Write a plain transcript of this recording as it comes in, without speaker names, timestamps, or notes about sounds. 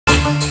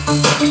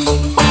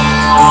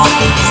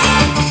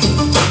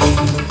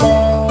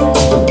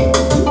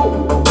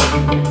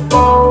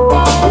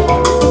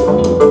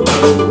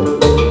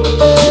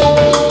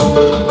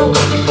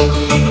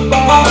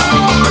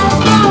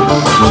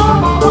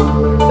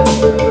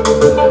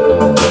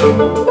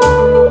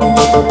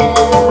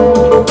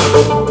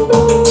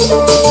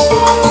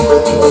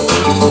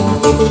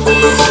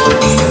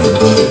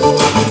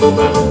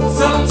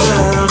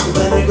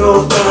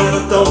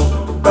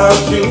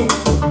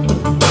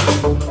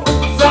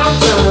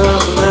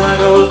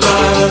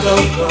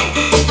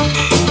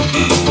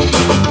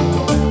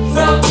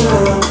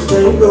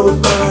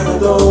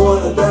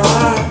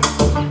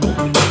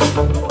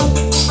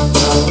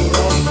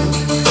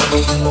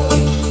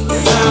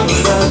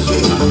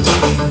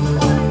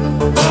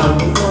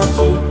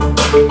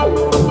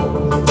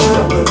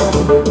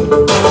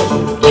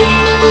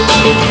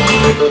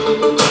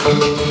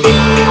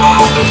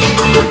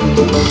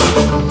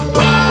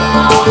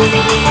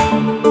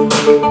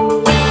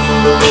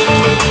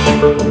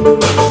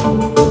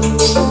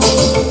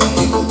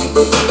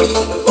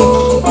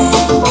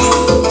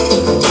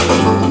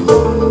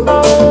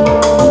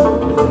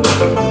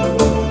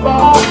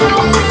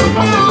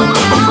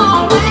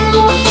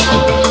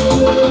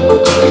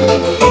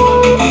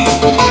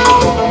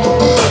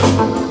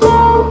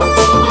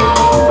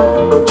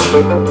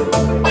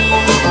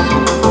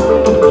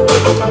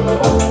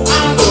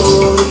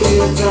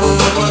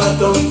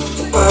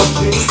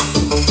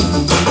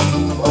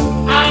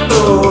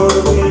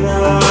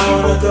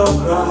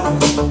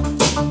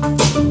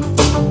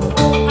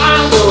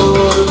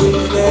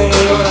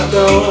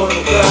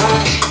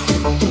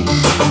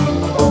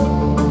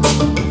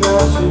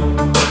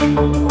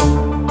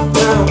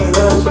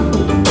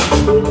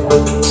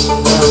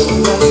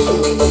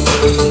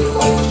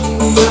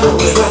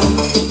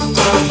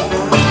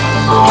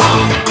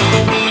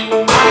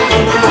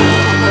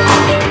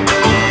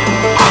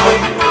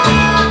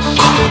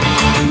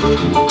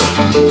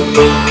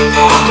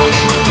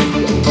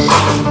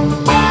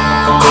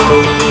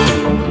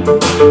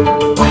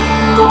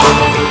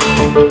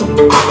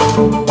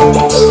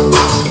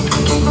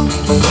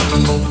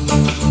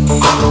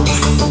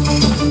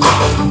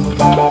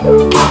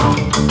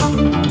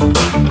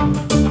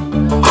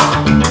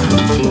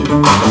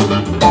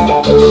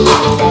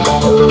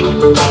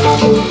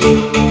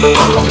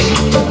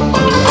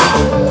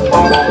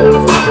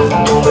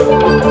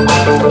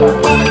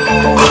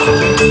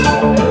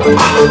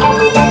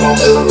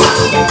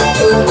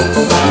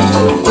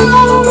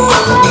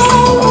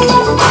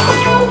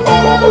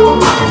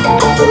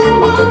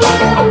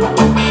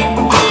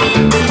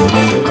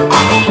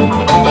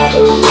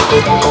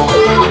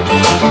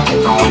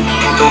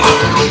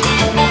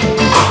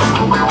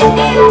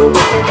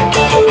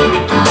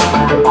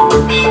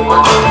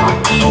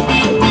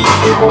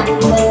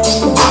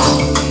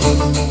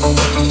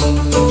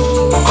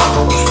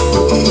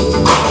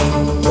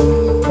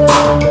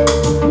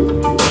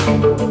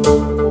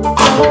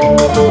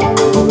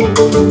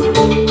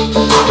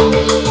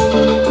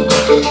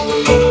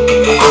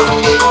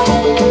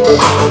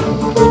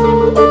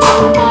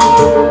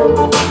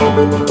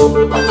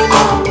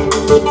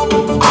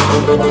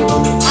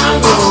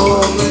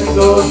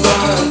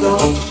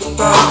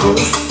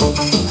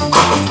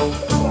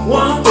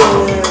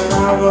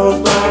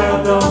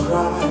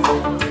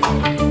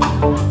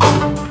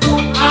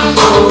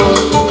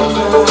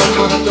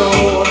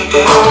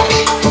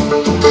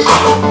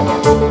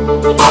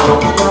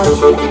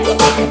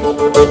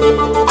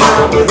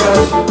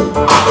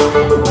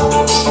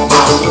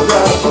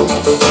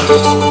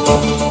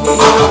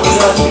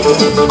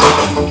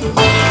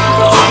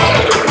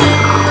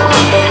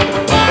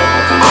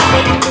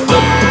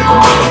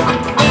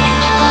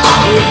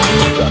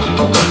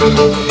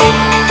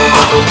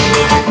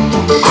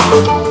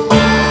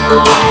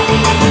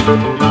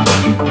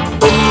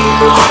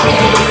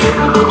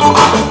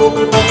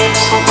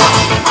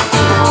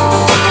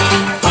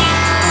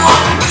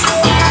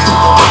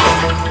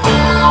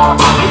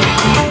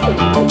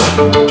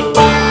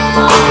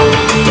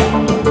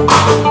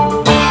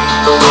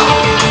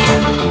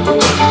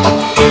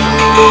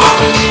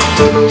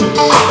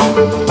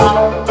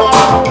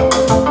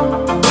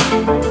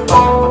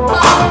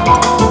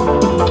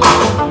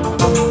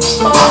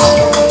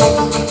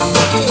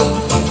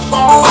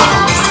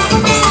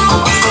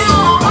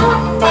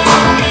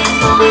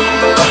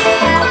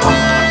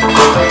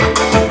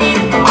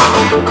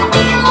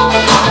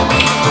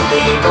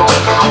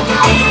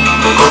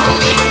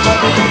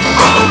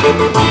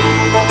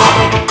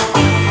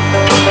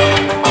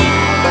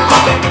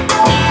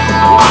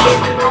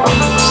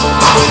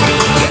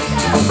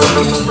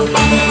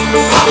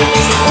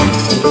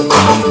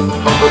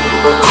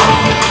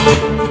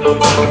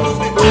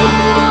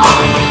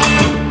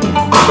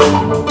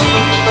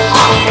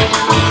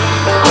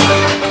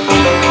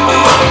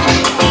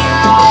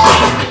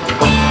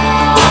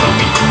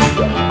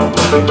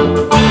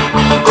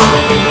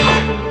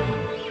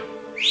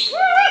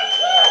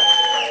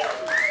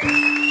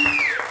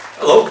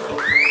Hello.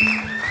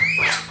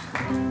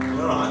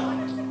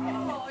 Alright.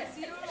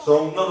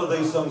 So none of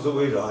these songs that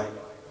we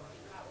write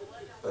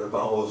They're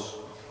about us.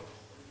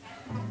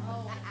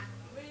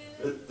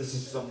 This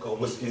is something called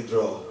Whiskey and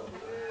Draw.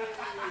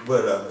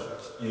 We're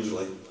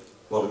usually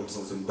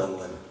Wellingtons and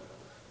Benlin.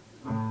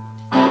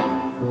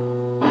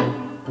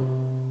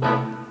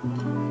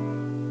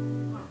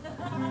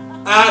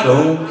 I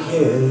don't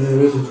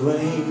care if it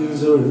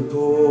rains or it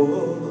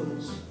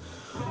pours.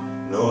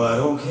 No, I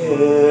don't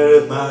care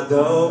if my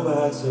dog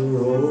bites a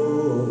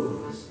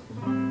rose.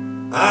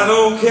 I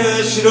don't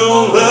care she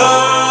don't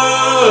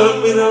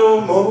love me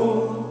no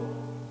more.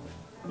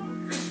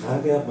 I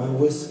got my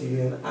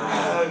whiskey and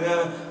I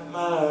got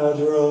my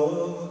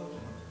draw.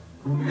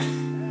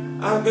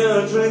 I'm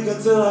gonna drink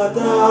until I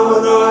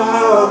don't know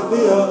how I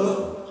feel.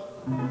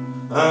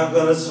 I'm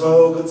gonna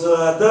smoke until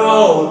I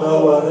don't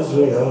know what is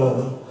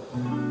real.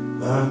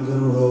 I'm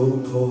gonna roll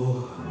and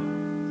pour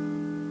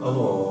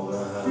all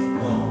night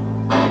long.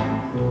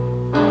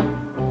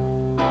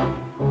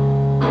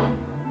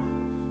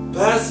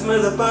 Pass me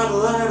the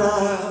bottle and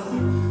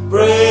I'll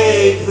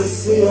break the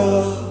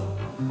seal.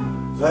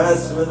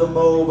 Pass me the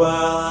mobile,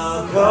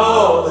 I'll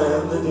call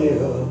them the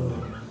deal.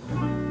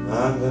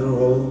 I'm gonna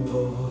roll and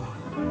pour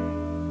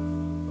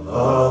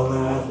all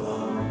night long.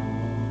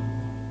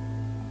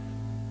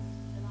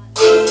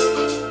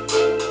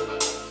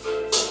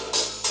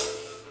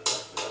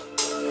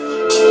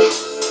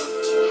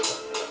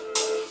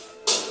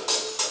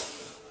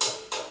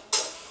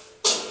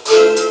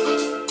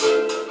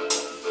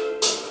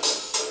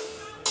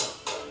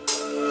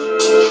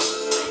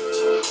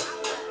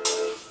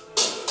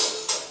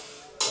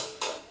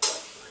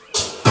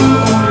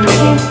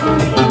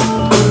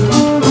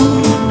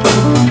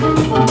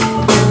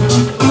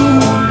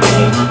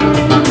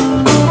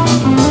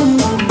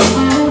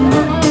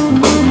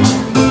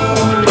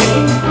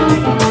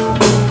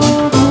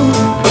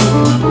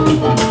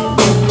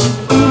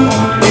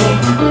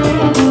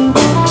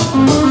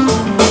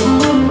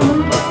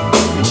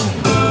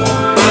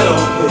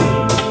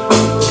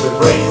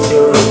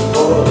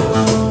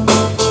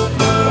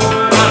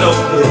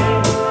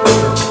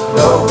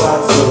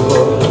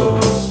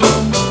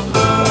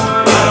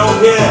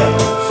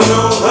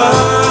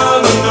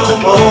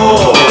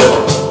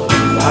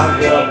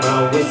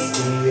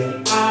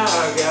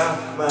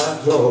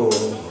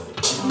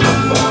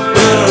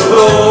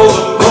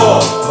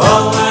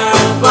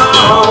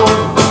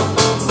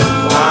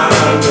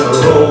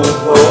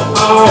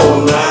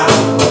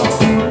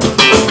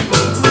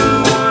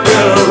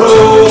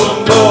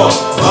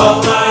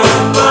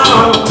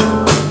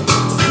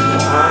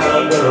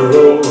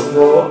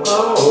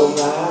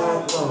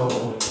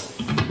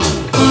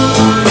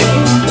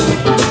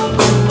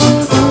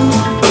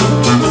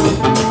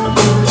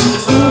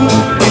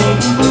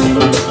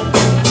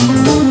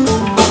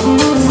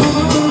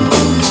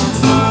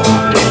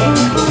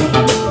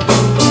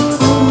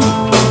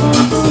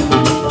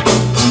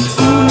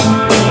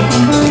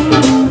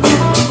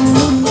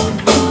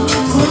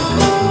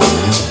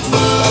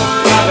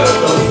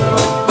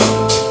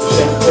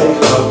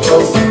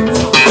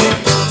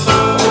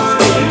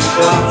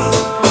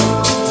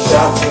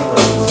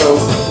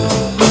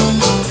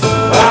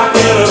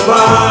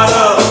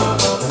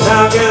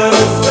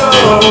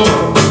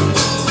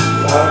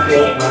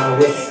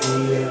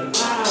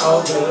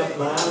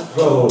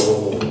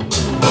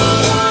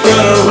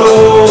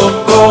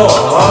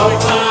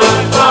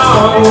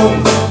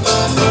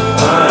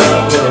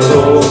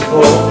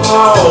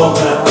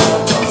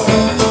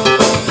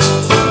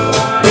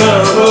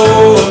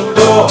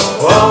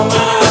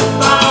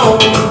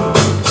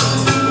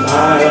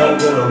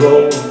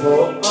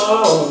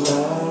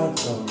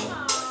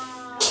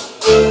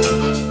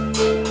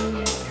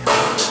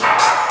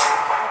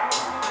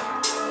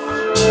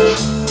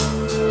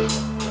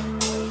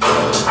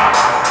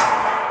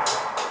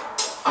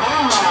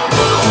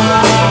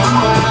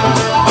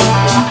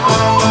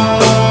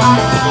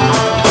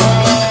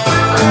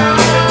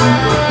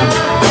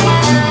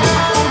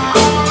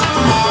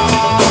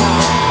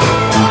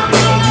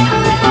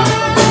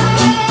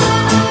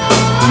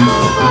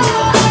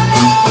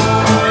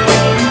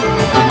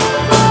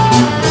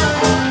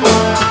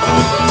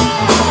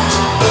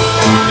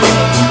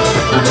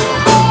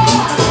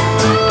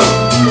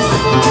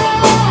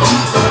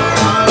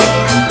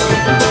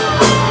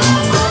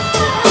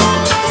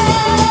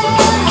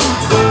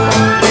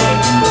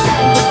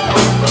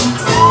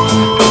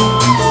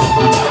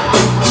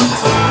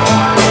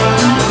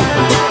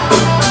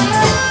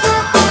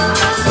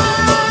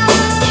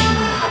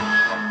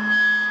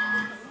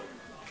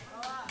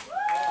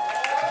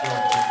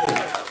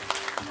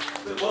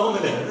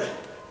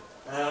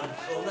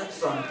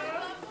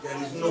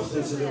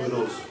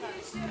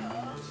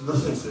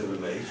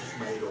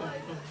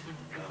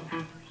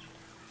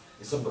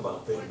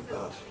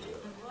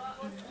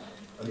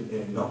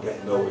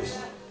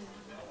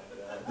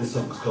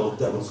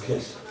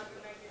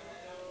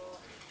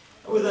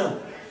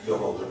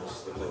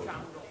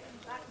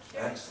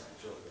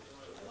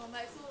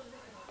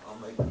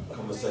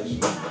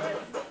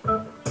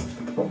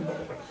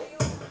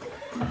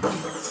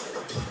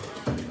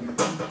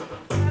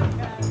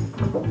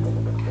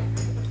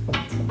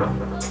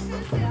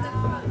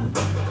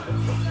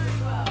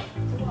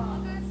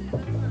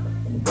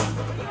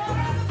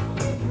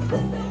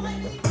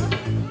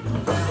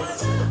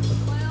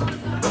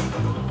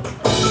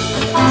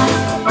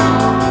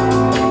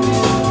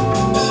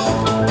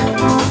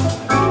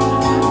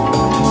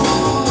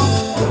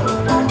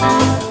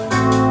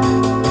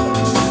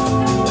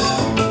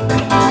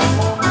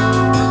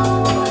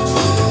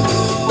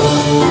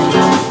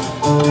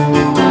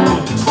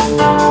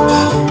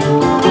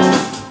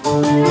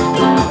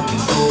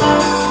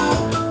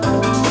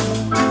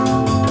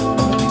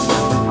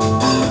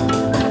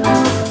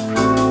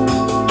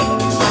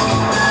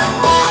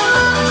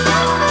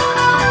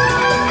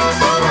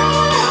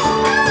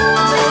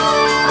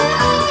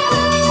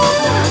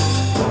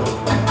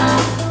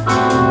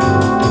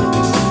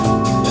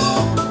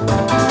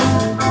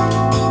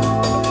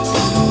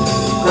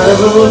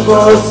 Every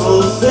voice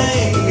will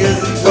sing as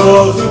he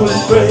calls you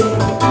astray.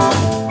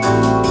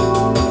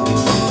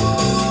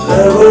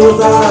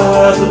 Everyone's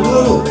eyes are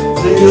blue,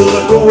 so you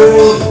look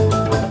away.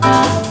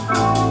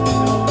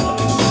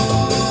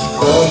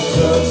 Some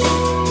touch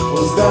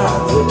will start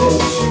to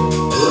itch.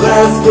 The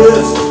last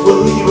kiss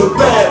will leave a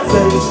bad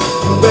taste.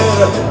 You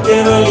better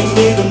get on your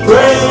knees and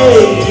pray.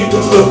 You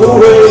can look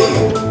away.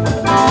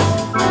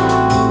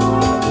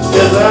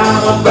 Yes,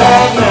 I'm a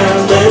bad man,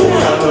 baby. I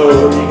know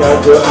you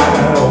got your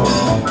eye on me.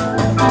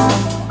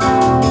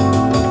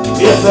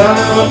 Yes,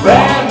 I'm a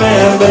bad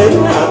man, baby.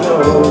 I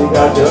know you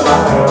got your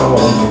eye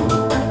on me.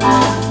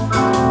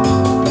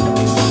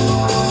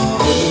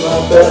 Give me my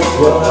best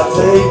while I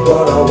take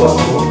what I want.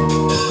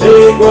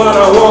 Take what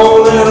I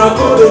want and I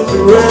put it to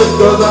rest.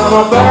 Cause I'm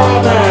a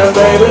bad man,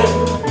 baby.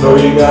 Know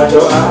you got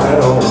your eye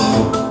on me.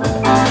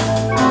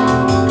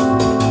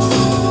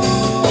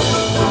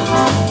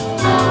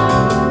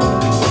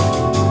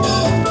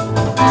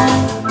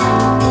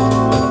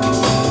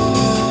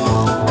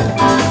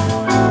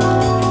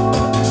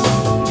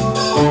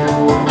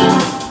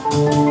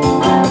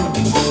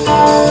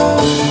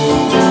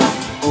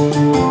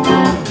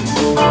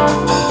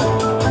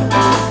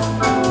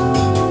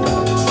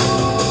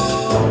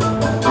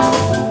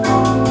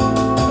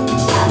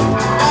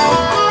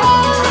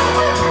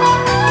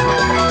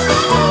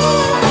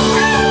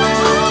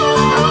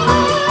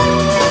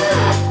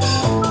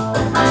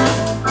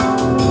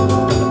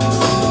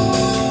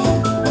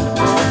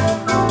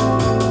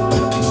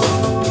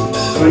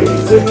 Three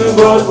singing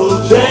boys will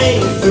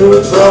change to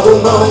a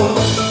troubled moan.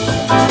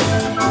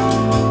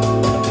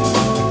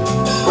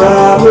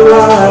 Private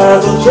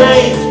eyes will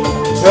change,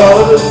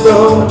 color to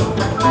stone.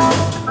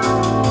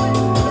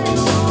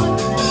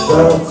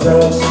 Some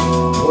touch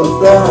will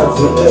start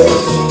to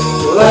itch.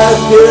 The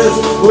last kiss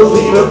will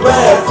leave a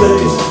bad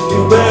taste. You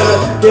better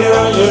get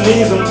on your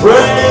knees and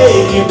pray.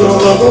 You don't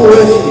look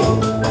away.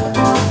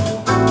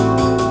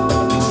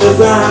 Yes,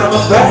 I'm a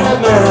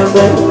bad man,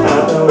 baby. I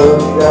know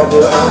you got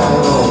your eye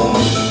on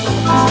me.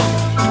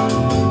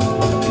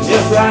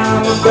 Yes,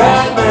 I'm a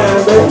bad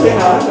man, baby. I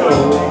know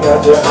you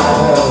got your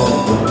eye on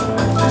me.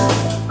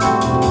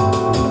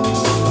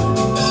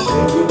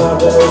 Give me my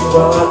best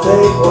while I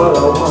take what I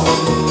want.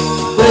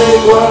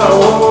 Take what I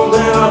want,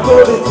 then I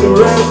put it to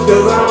rest.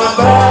 Cause I'm a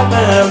bad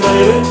man,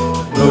 baby.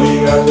 Know you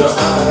got your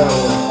eye on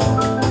me.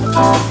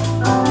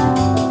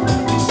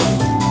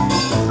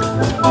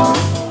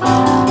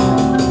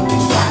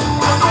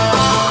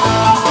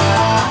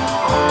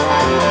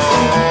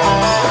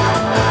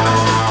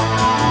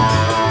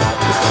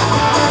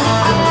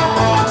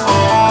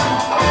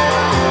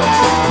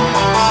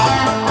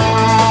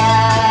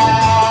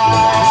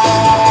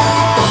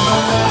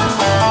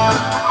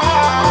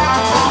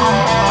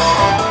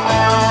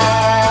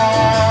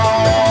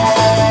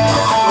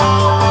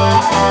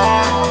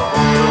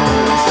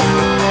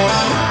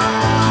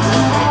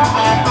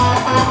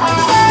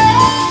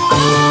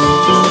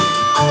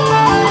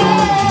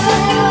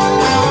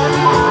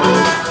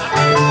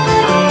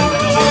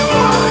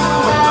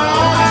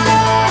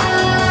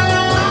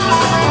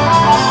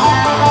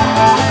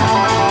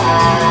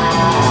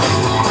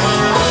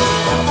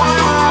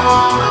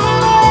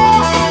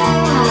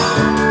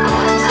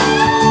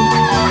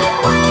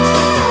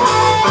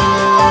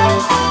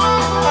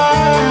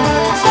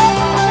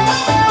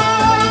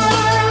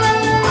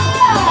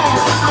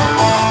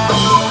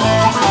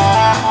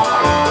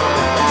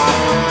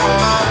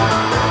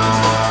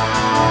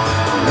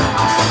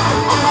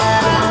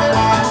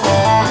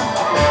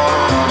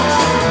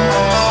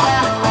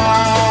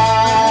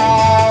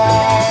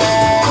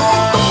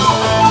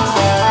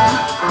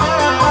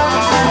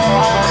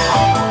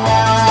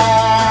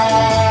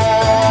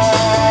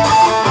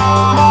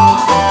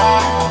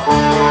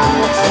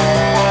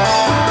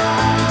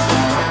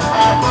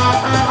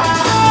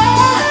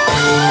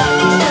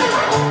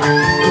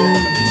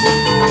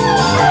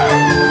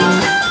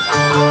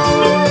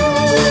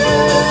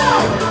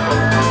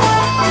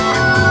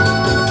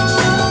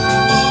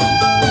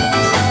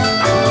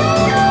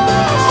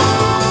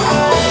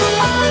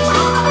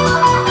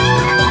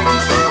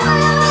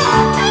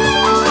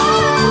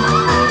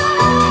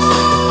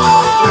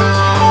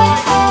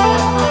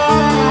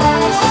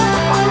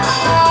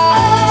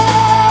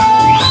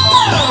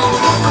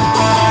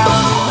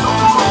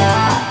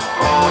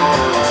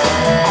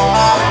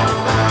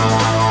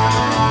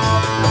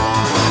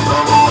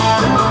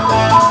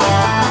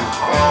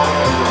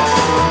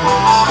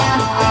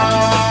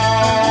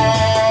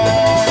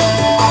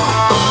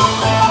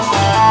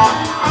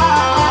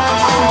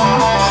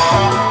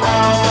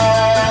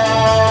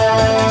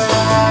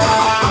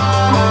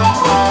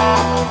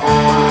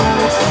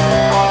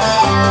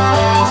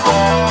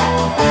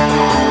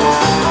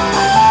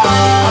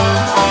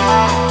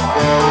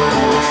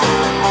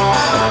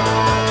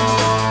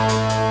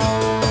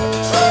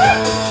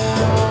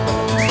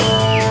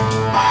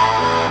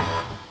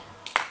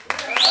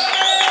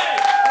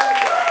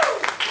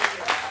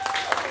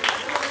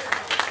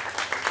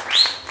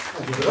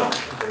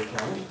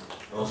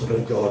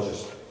 Absolutely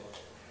gorgeous.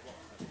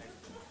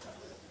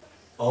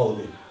 All of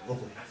you.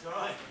 Lovely. That's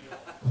right.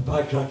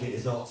 By crack, it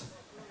is hot.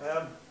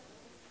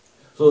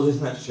 So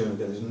this next tune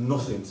again is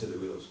nothing to do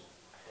with us.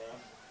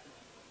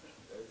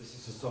 This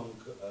is a song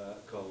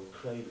called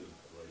Craving.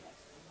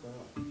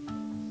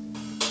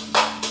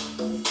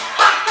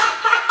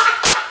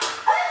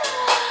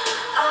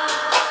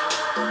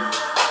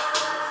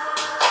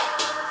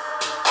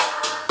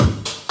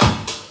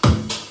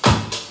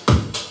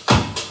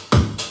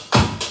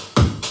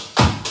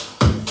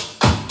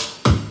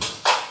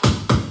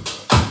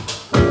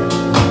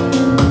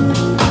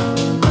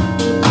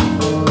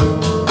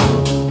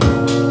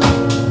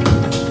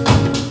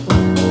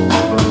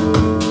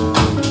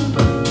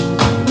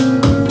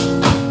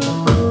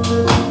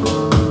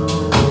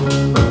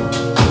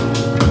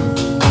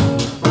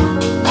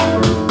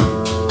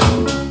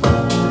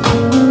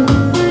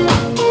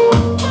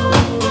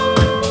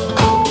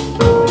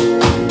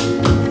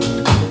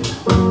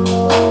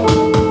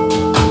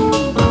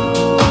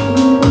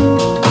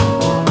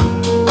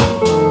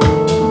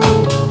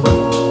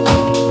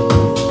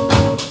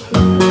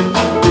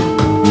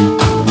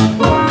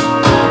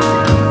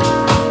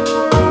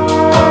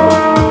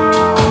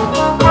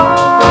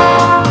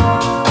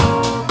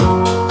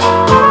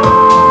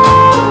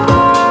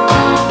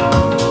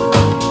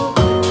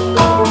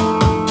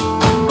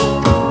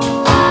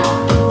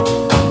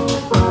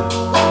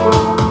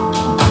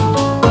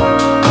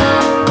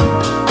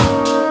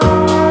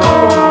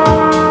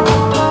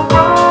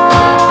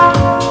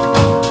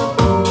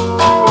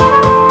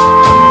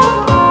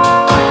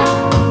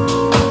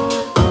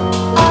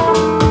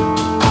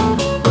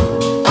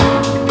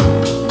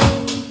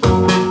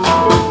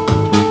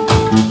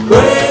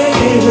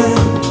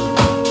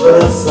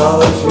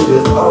 Solitude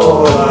is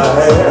all I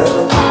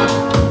have.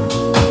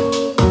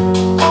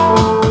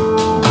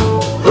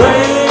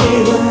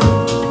 Craving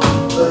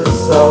the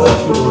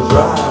solitude will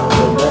drive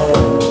me mad.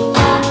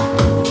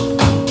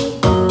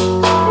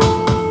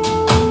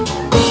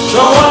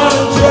 No one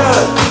to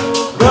judge,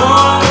 no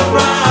one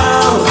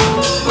around,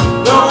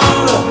 no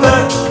one to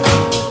flex,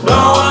 no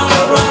one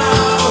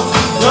around,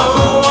 no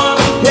one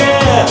to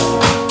care,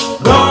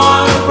 no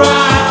one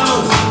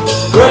around.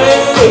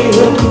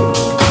 Craving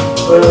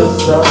the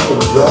solitude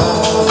will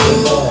drive me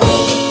mad.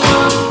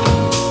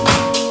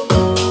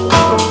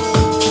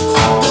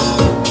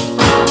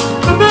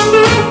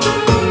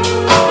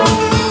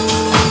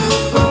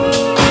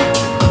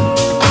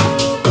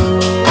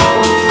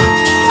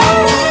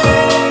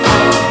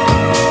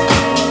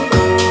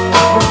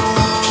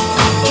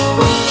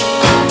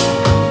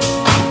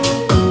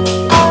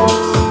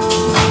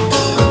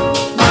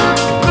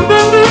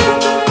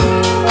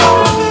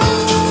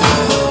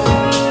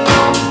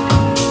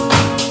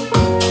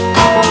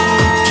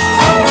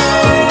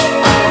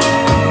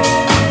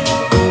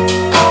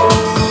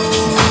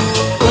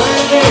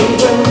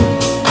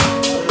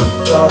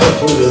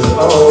 Solitude is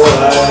all I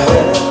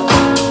have.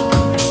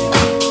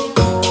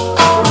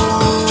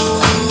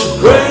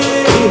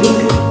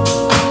 Craving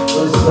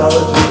for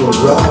solitude will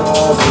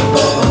drive me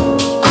mad.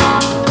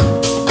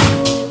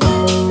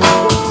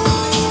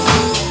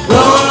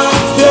 No one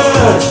to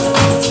judge,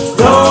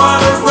 no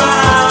one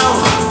around,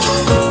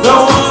 no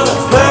one to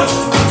help,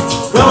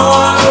 no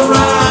one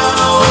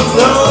around,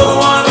 no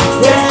one to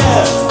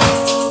care,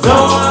 no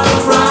one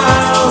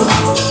around.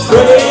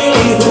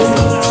 Craving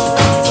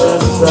for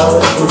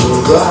solitude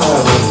will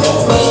drive me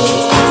mad.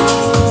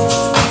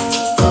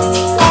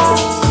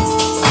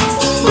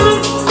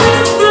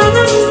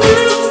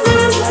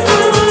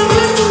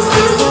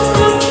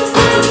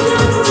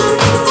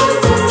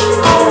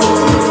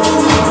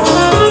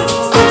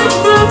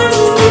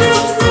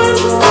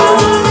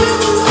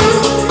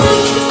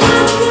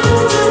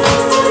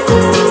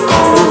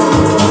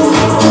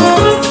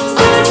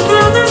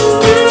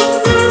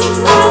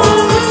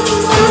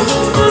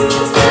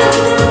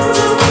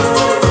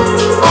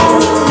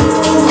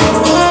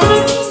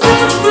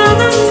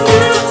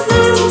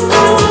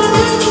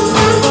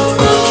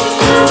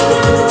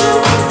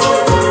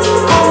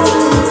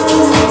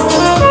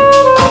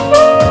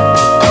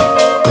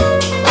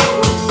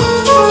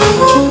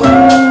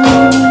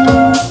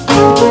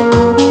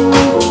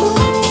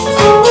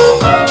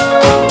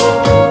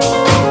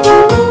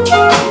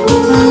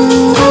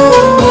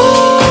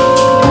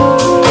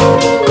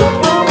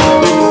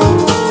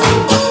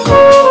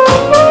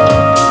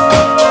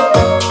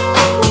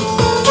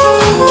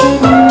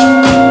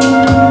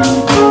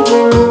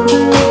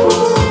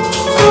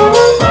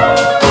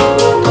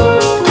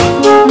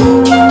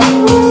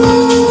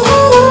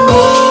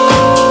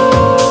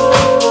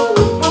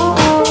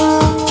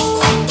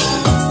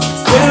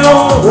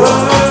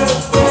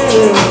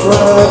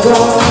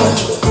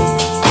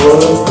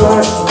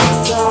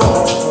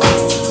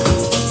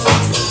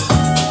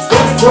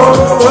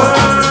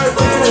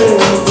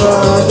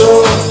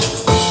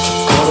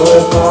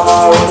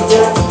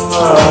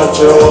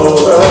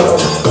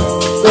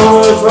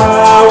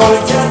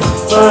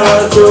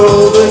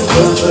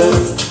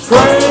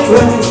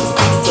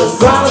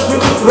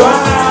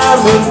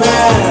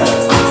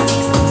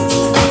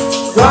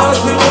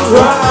 Solitude will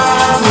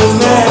drive me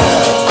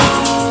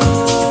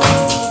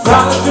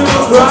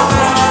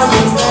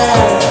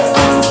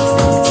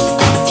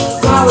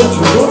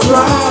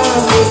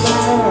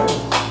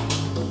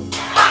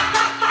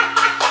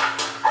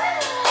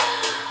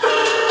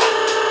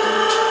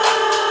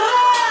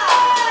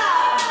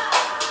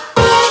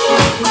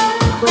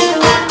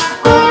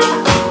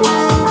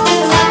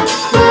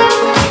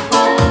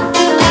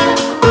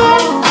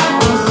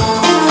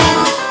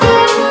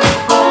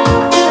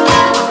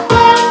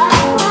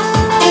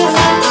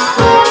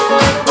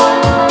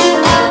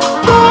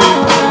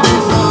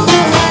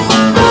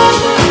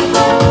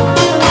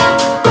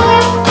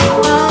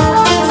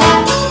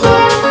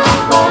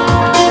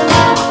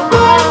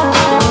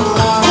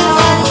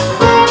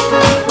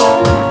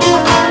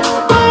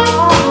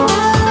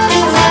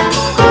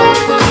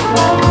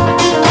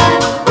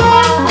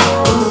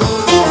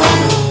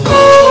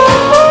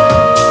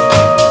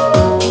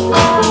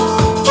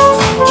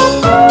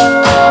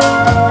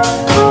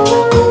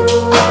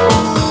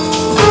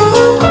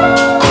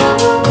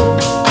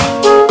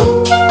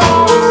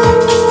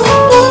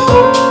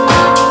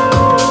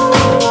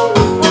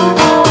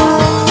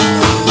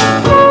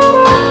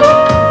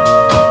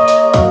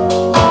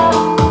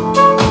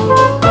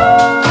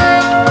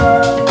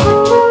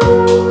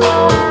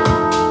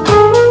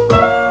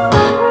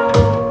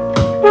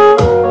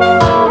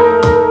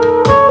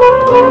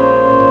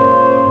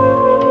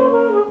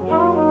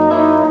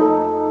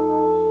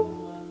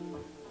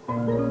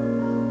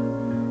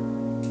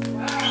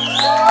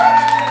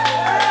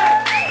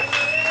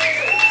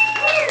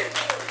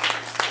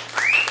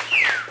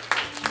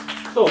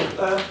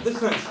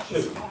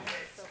tune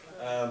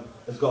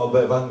has got a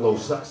bit of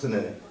Anglo-Saxon in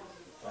it.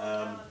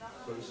 So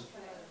it's,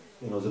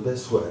 you know, there's a bit of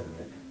swearing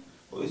in it.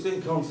 But it's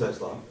in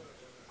context, like.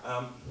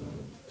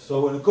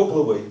 So in a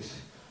couple of weeks,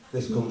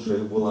 this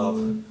country will have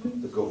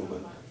the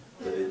government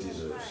that it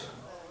deserves.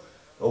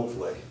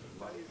 Hopefully,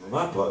 from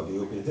my point of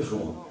view, it'll be a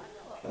different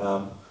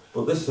one.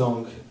 But this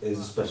song is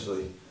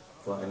especially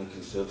for any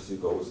Conservative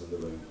voters in the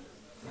room.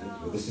 Thank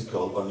you. This is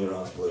called On Your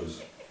Ass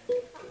Blues.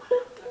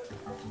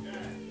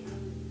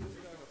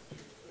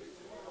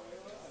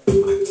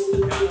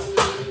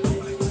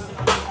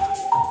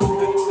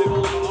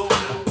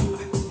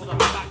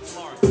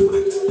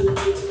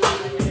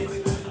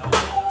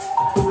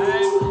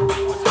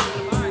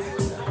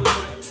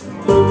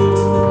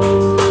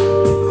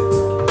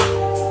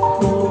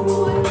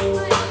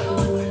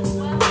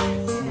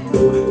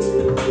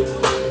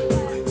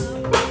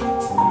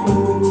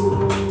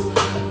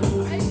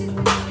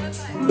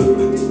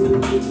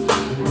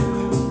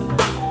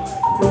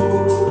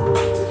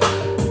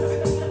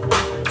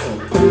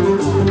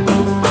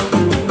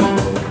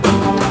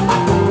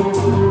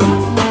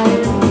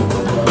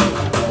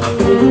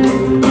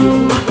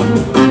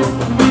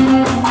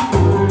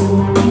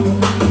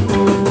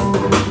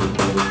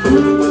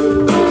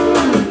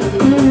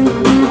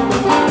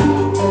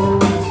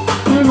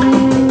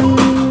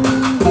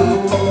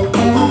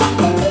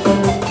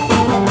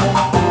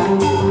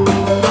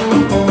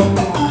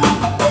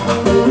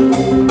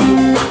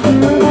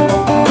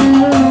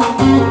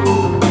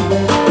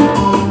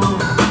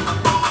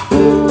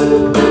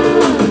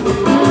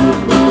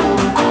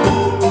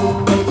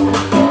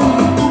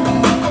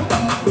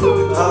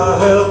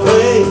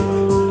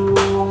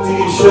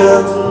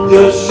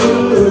 Your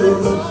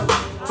shoes,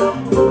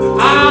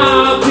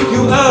 I'll pick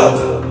you up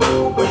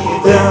when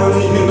you're down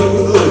and you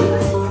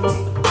lose.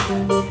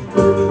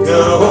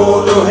 Gonna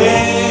hold your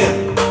hand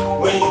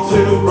when you're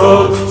too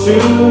broke to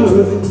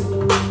choose.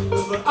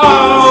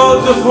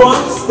 Oh, just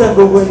one step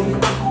away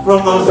from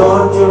those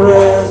on your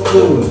ass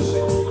blues.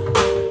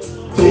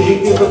 Do you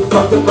give a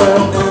fuck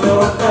about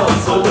anyone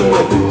else, or do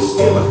you just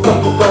give a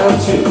fuck about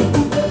you?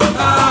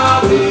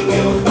 Ah, do you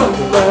give a fuck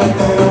about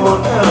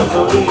anyone else,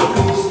 or do you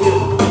just give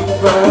a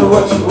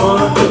what you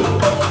wanna do?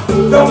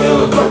 Don't give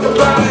a fuck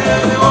about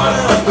anyone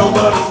else.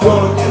 Nobody's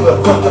gonna give a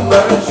fuck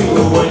about you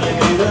when you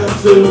need them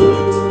to.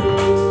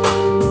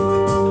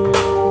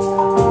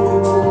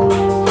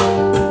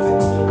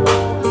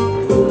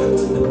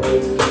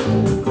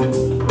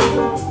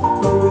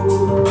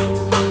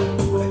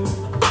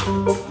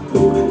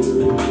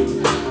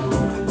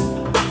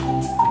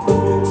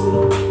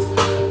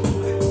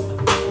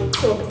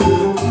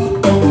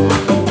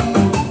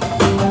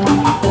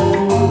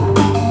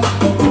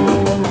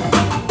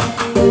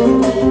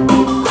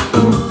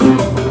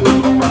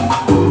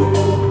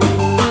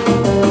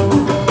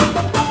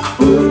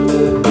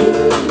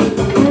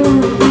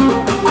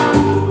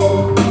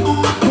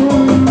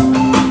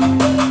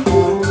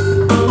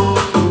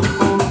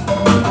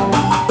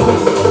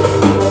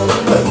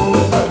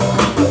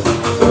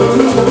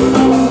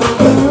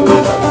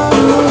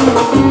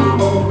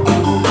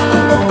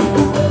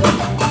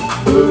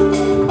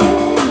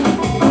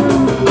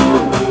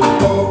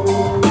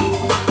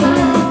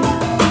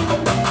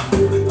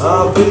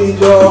 I'll feed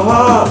your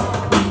heart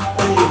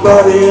and your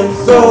body and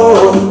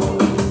soul.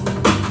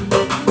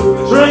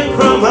 Drink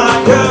from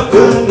my cup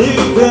and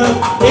you can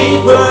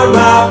eat from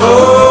my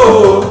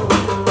bowl.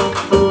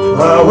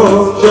 I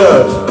won't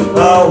judge, I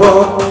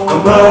walk a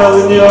mile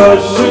in your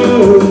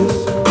shoes,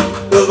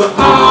 'cause we're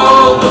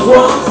all just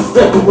one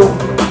step away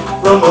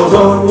from those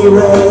on your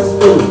ass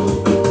blues.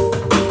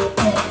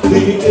 Do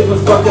you give a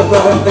fuck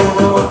about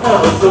anyone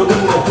else, or do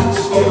you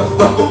just give a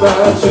fuck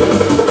about you?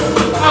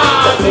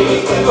 Do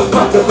you give a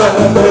fuck about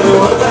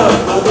anyone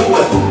else, or do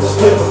you just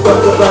give a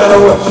fuck about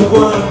what you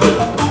want to do?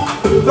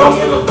 Don't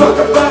give a fuck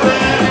about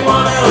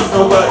anyone else.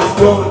 Nobody's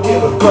gonna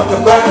give a fuck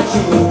about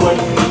you when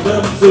you need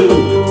them to.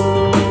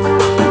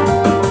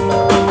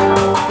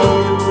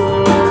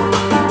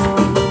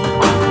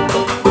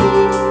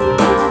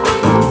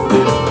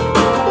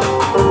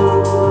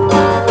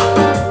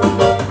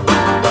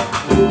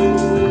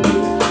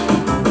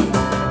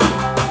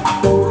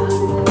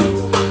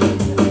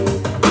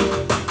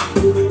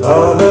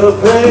 I'll never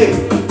pay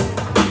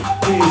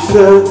for your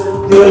shirt,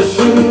 your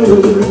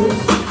shoes.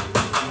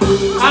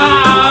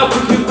 I'll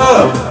pick you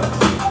up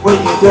when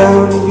you're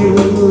down and you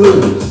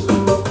lose.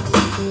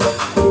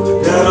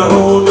 Gonna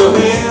hold your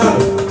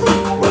hand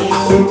when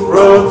you're too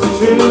broke to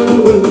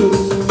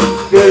choose.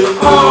 Get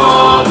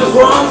all just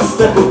one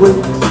step away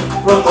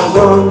from those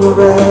on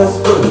your ass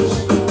blues.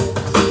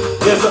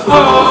 Yes,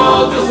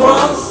 all just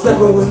one step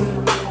away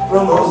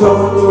from those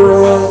on your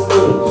ass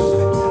blues.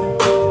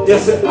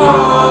 Yes, it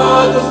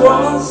all just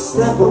one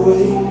step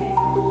away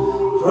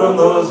from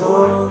those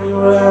on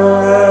your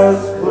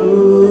ass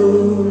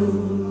blues.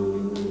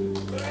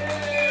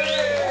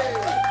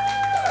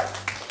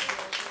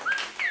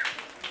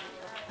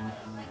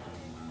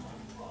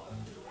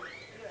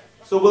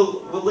 So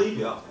we'll leave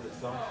you after this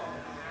song,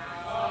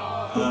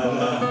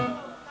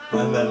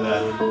 and then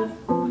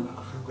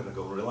I'm gonna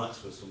go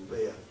relax with some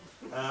beer.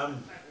 Yeah,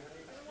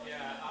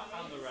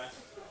 and the rest.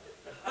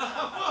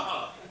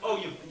 Oh,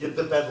 you're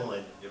the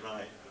bedeling, you're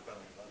right.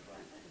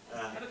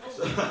 And a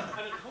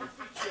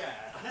comfy chair.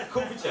 A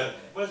comfy chair.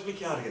 Where's my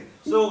cardigan?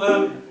 So,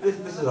 this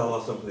is our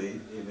last song for the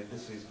evening.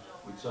 This is,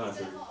 we're trying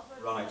to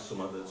write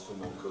something that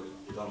someone could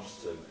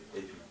dance to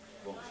if you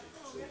want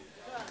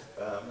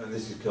to. And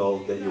this is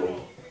called Get You Up.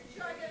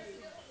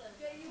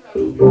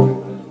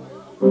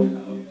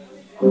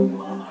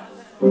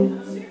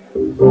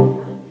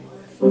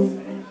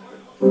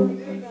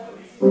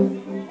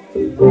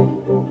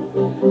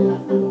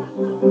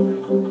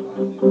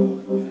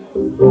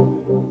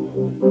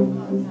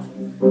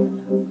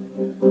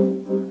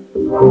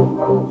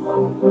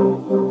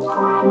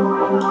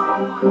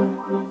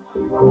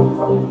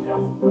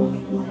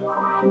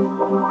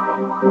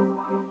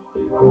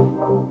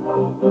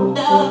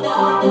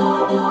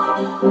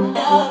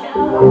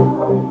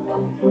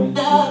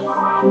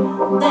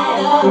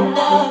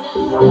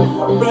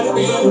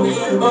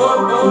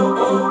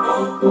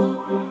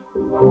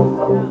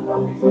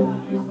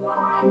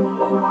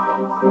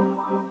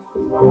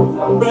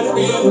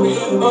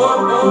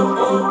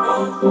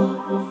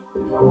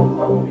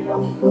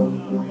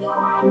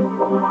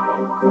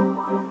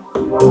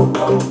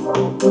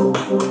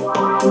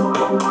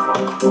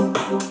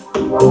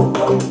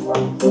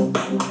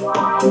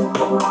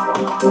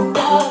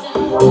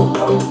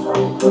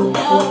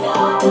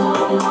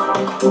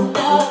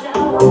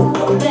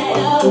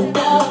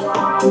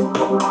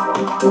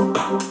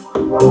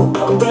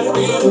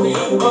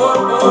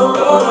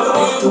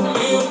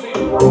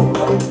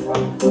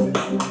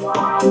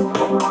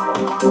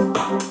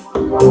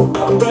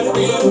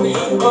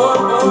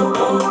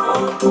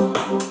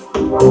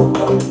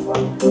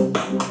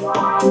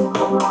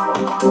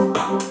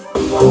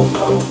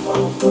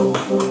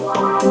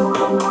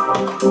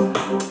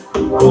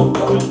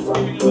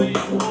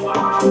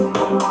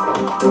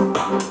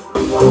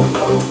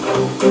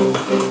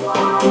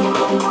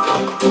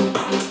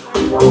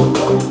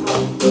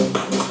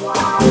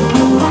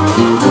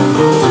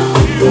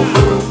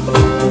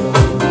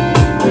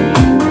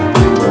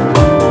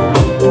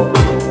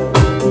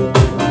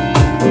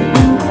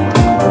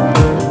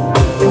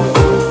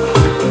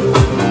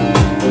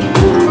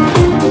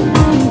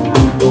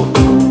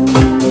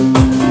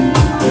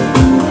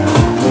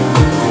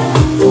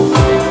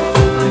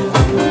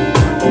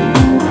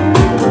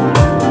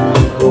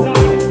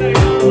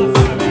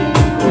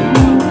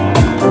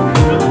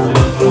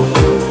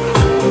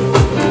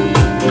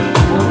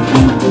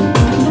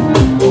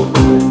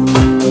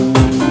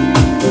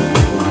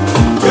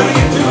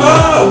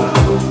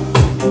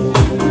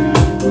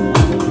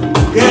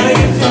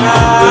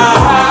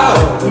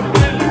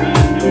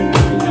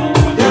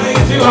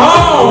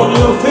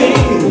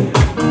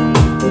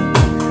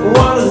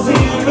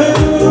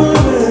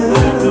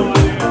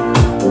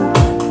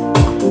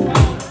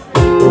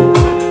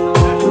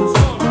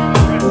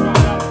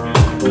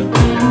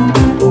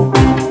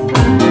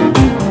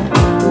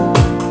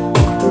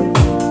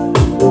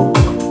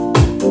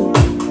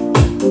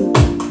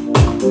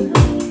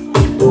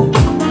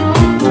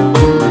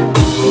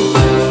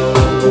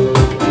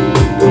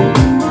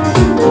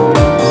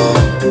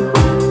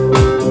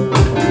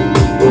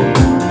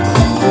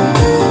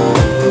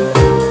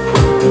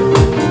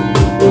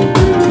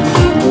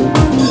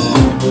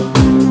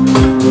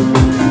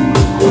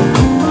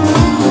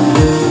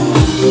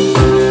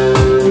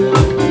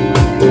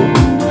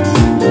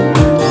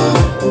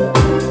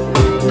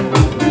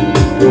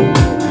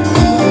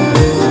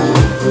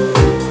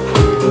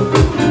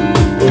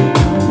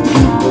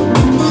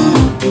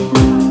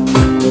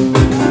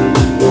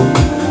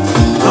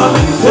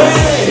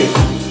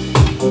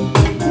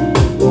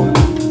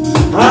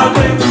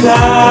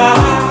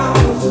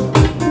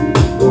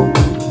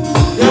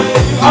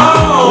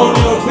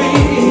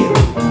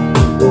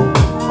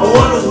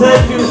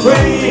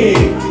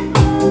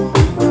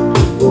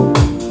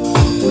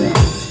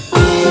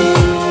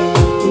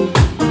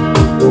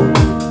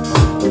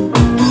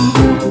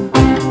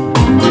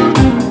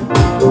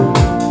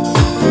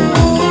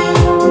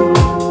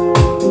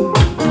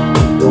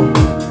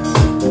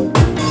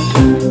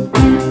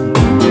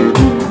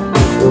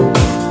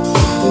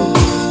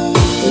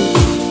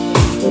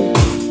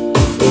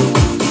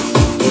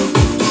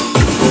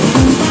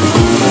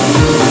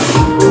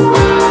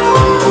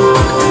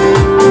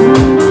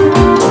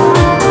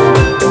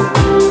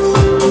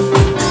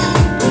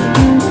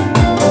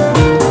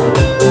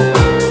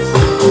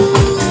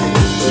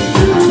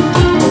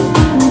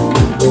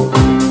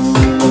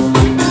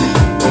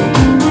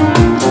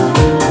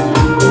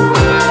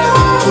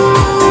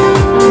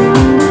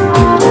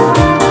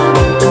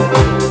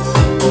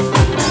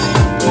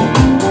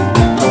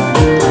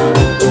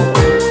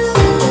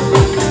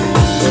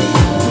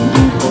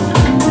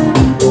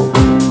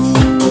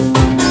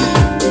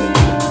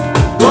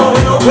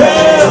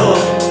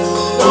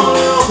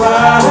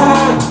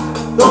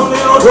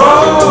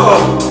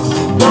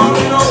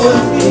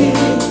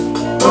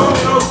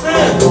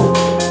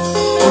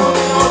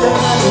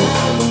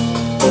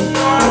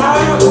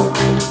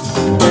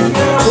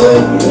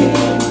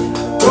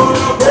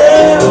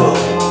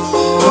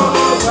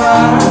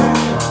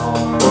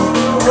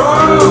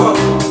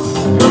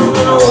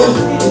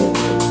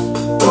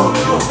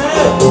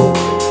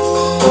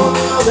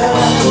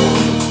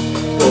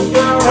 Thank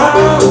you very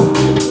much.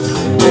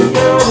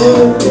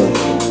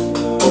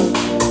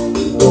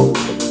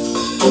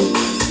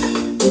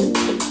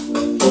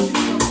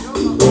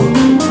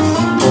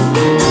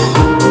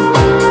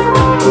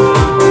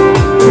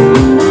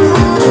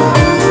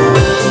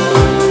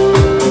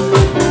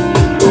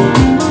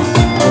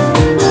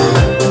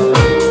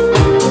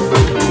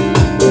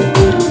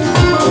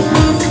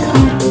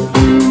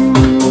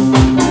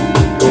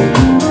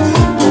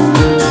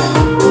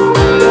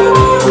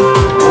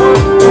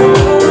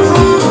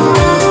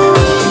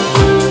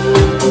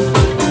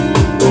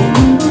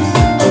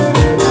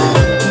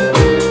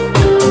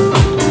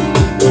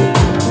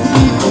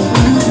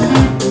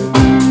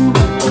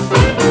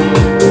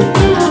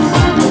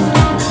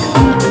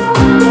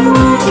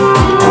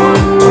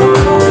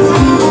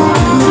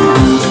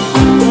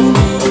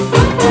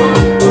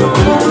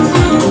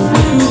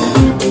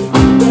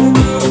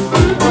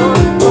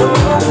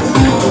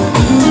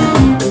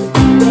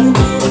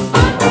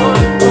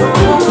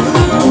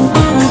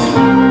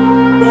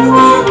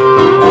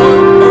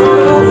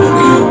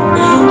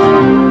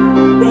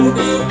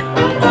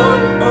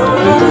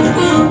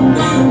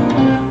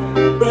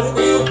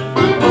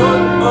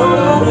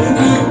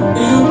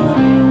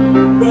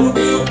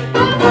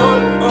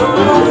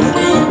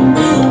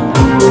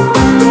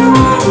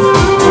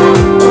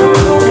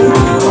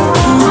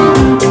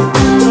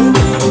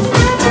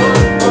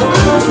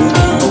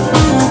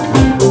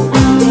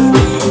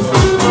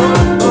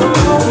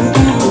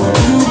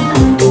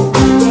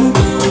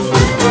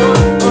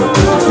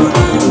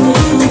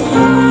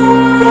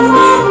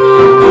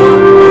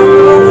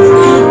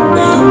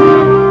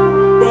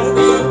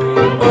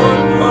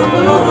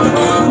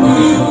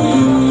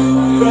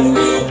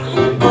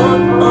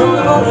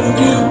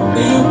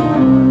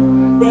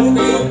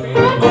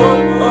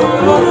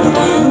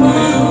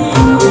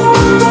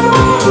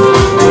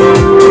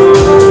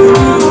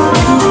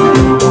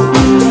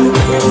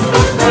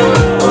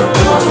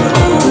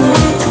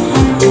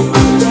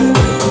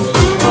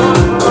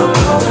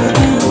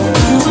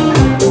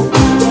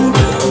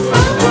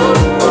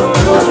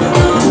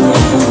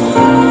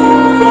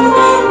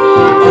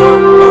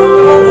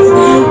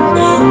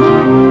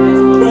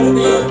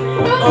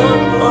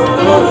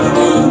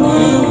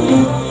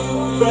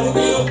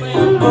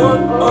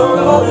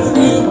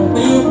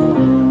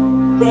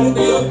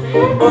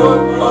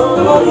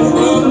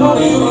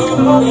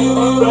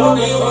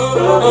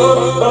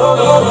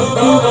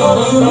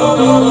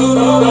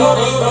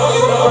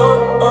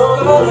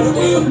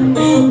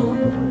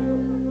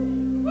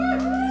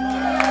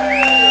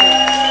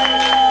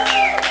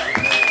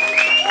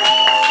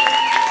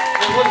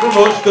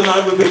 Good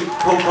night. We've been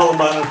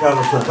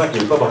Cardinal Sin. Thank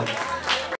you. Bye-bye.